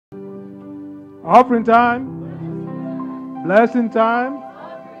Offering time. Blessing time.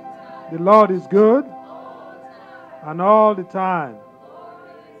 The Lord is good. And all the time.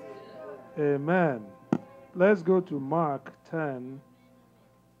 Amen. Let's go to Mark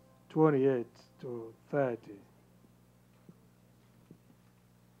 10:28 to 30.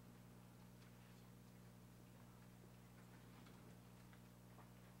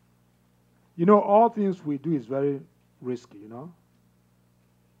 You know, all things we do is very risky, you know.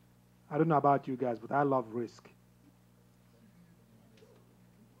 I don't know about you guys, but I love risk.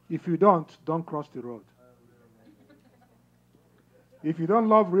 If you don't cross the road. If you don't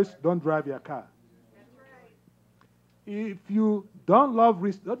love risk, don't drive your car. If you don't love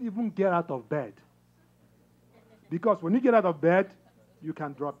risk, don't even get out of bed. Because when you get out of bed, you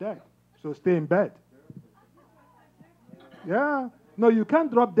can drop dead. So stay in bed. Yeah. No, you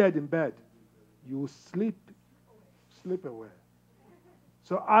can't drop dead in bed. You sleep away.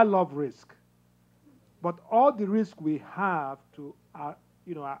 So I love risk. But all the risk we have to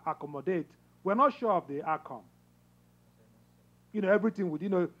accommodate, we're not sure of the outcome. Everything would,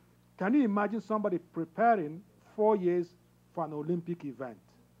 can you imagine somebody preparing 4 years for an Olympic event?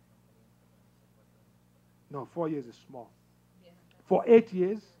 No, 4 years is small. Yeah. For 8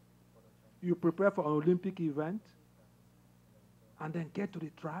 years, you prepare for an Olympic event, and then get to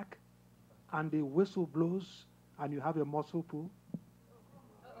the track, and the whistle blows, and you have a muscle pull.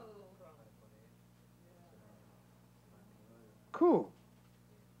 Cool.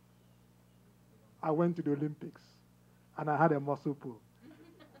 I went to the Olympics, and I had a muscle pull.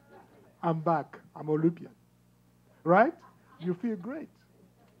 I'm back. I'm Olympian. Right? You feel great.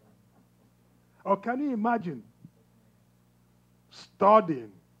 Or can you imagine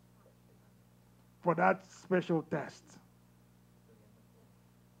studying for that special test?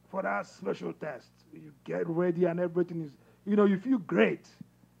 For that special test. You get ready and everything is, you feel great.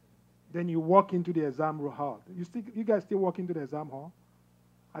 Then you walk into the exam hall. You guys still walk into the exam hall?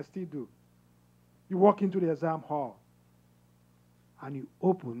 I still do. You walk into the exam hall and you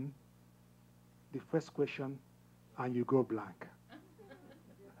open the first question and you go blank.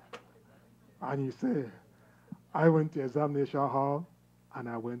 And you say, I went to examination hall and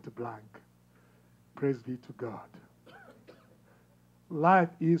I went blank. Praise be to God. Life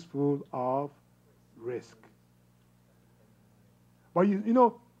is full of risk. But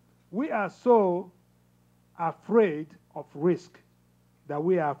we are so afraid of risk that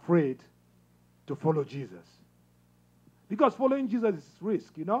we are afraid to follow Jesus. Because following Jesus is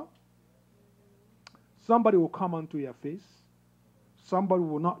risk, Somebody will come onto your face. Somebody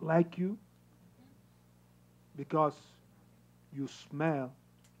will not like you because you smell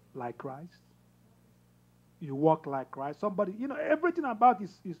like Christ. You walk like Christ. Somebody, everything about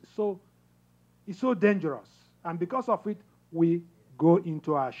is so dangerous. And because of it, we go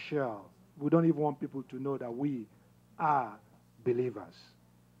into our shell. We don't even want people to know that we are believers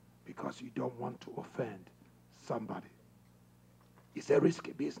because you don't want to offend somebody. It's a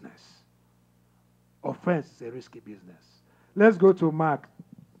risky business. Offense is a risky business. Let's go to Mark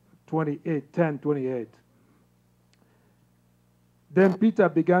 10:28. Then Peter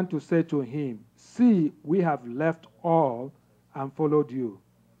began to say to him, See, we have left all and followed you.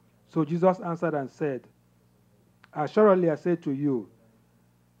 So Jesus answered and said, Assuredly I say to you,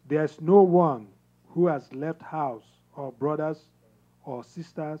 there is no one who has left house or brothers or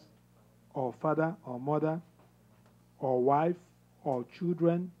sisters or father or mother or wife or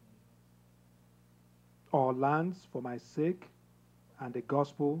children or lands for my sake and the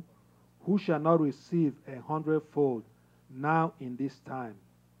gospel, who shall not receive 100-fold now in this time.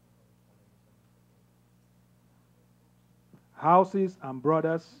 Houses and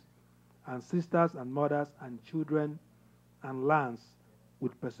brothers and sisters and mothers and children and lands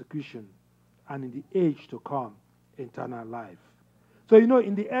with persecution, and in the age to come, eternal life. So,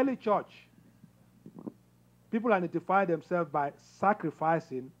 in the early church, people identify themselves by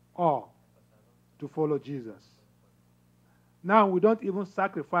sacrificing all to follow Jesus. Now we don't even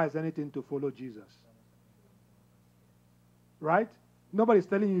sacrifice anything to follow Jesus. Right? Nobody's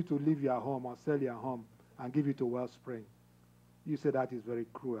telling you to leave your home or sell your home and give it to Wellspring. You say that is very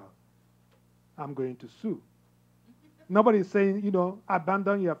cruel. I'm going to sue. Nobody's saying,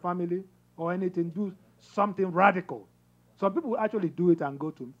 abandon your family or anything, do something radical. Some people actually do it and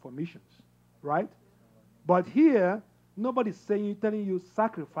go for missions. Right? But here, nobody's telling you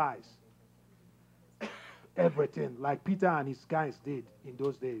sacrifice everything like Peter and his guys did in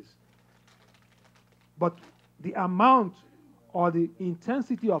those days. But the amount or the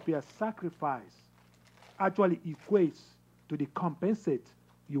intensity of your sacrifice actually equates to the compensate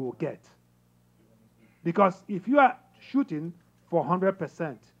you will get. Because if you are shooting for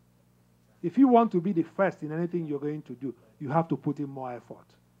 100%, If you want to be the first in anything you're going to do, you have to put in more effort.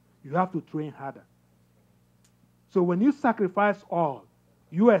 You have to train harder. So when you sacrifice all,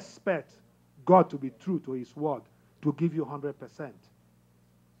 you expect God to be true to his word to give you 100%.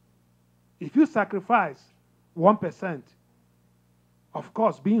 If you sacrifice 1%, of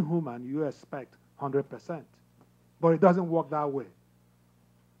course, being human, you expect 100%. But it doesn't work that way.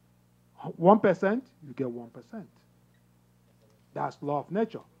 1%, you get 1%. That's law of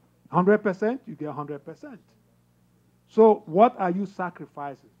nature. 100%, you get 100%. So what are you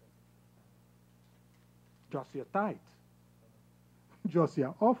sacrificing? Just your tithe. Just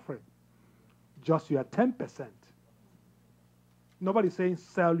your offering. Just your 10%. Nobody's saying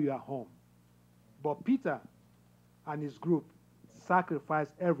sell your home. But Peter and his group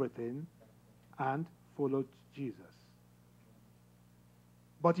sacrificed everything and followed Jesus.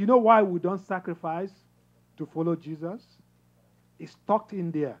 But you know why we don't sacrifice to follow Jesus? It's tucked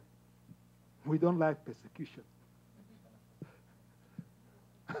in there. We don't like persecution.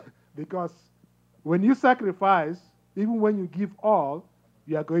 Because when you sacrifice, even when you give all,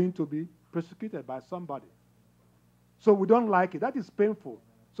 you are going to be persecuted by somebody. So we don't like it. That is painful.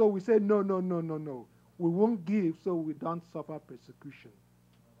 So we say, no. We won't give so we don't suffer persecution.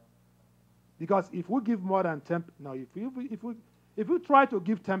 Because if we give more than 10%, no, if we try to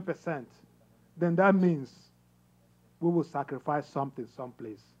give 10%, then that means we will sacrifice something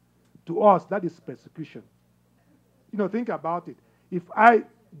someplace. To us, that is persecution. Think about it. If I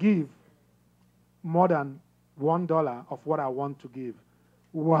give more than $1 of what I want to give,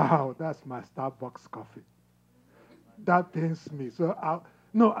 wow, that's my Starbucks coffee. That pains me. So I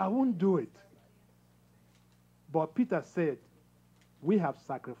won't do it. But Peter said, we have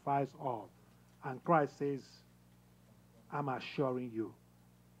sacrificed all. And Christ says, I'm assuring you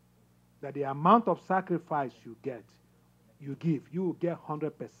that the amount of sacrifice you give, you will get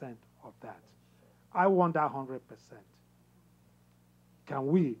 100% of that. I want that 100%. Can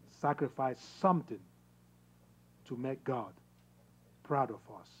we sacrifice something to make God proud of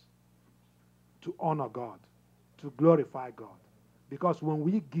us, to honor God, to glorify God? Because when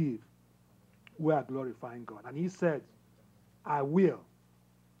we give, we are glorifying God. And he said, I will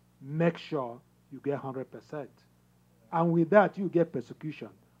make sure you get 100%. And with that, you get persecution.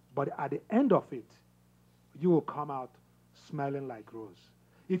 But at the end of it, you will come out smelling like rose.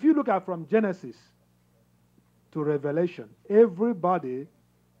 If you look at from Genesis to Revelation, everybody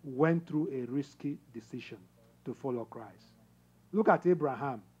went through a risky decision to follow Christ. Look at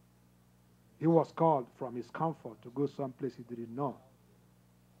Abraham. He was called from his comfort to go someplace he didn't know.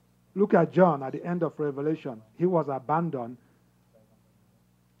 Look at John at the end of Revelation. He was abandoned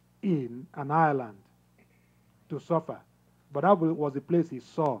in an island to suffer. But that was the place he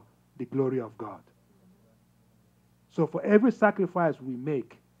saw the glory of God. So for every sacrifice we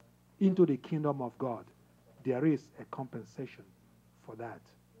make into the kingdom of God, there is a compensation for that.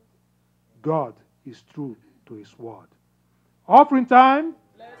 God is true to his word. Offering time.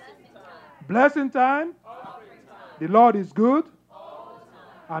 Blessing time. The Lord is good.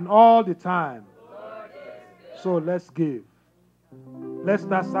 And all the time. So let's give. Let's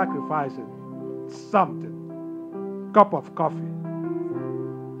start sacrificing something. Cup of coffee.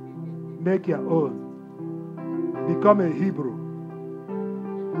 Make your own. Become a Hebrew.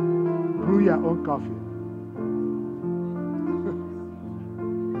 Brew your own coffee.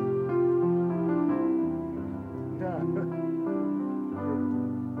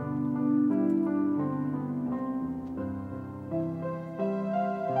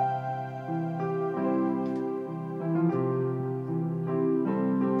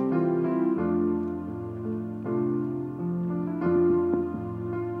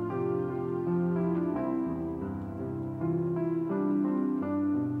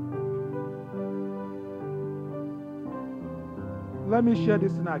 Let me share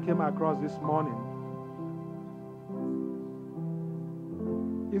this thing I came across this morning.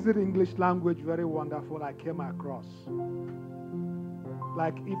 Is it English language? Very wonderful. I came across.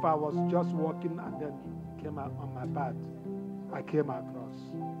 Like if I was just walking and then came out on my path, I came across.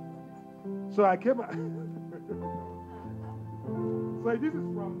 So I came. So this is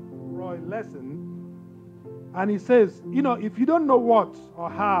from Roy Lesson. And he says, if you don't know what or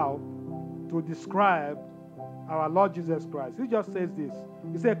how to describe our Lord Jesus Christ, he just says this.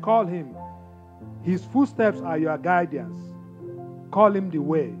 He said, call him. His footsteps are your guidance. Call him the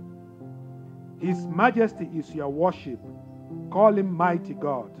way. His majesty is your worship. Call him mighty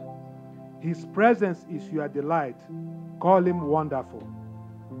God. His presence is your delight. Call him wonderful.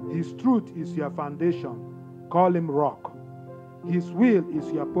 His truth is your foundation. Call him rock. His will is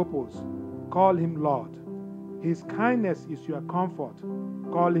your purpose. Call him Lord. His kindness is your comfort.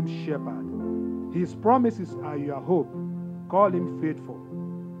 Call him shepherd. His promises are your hope. Call him faithful.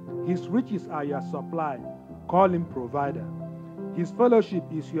 His riches are your supply. Call him provider. His fellowship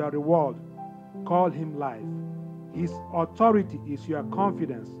is your reward. Call him life. His authority is your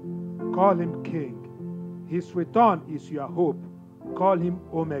confidence. Call him king. His return is your hope. Call him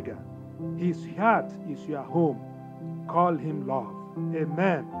Omega. His heart is your home. Call him love.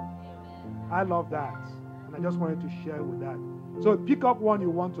 Amen. I love that. And I just wanted to share with that. So pick up one you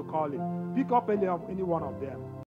want to call him. Pick up any one of them.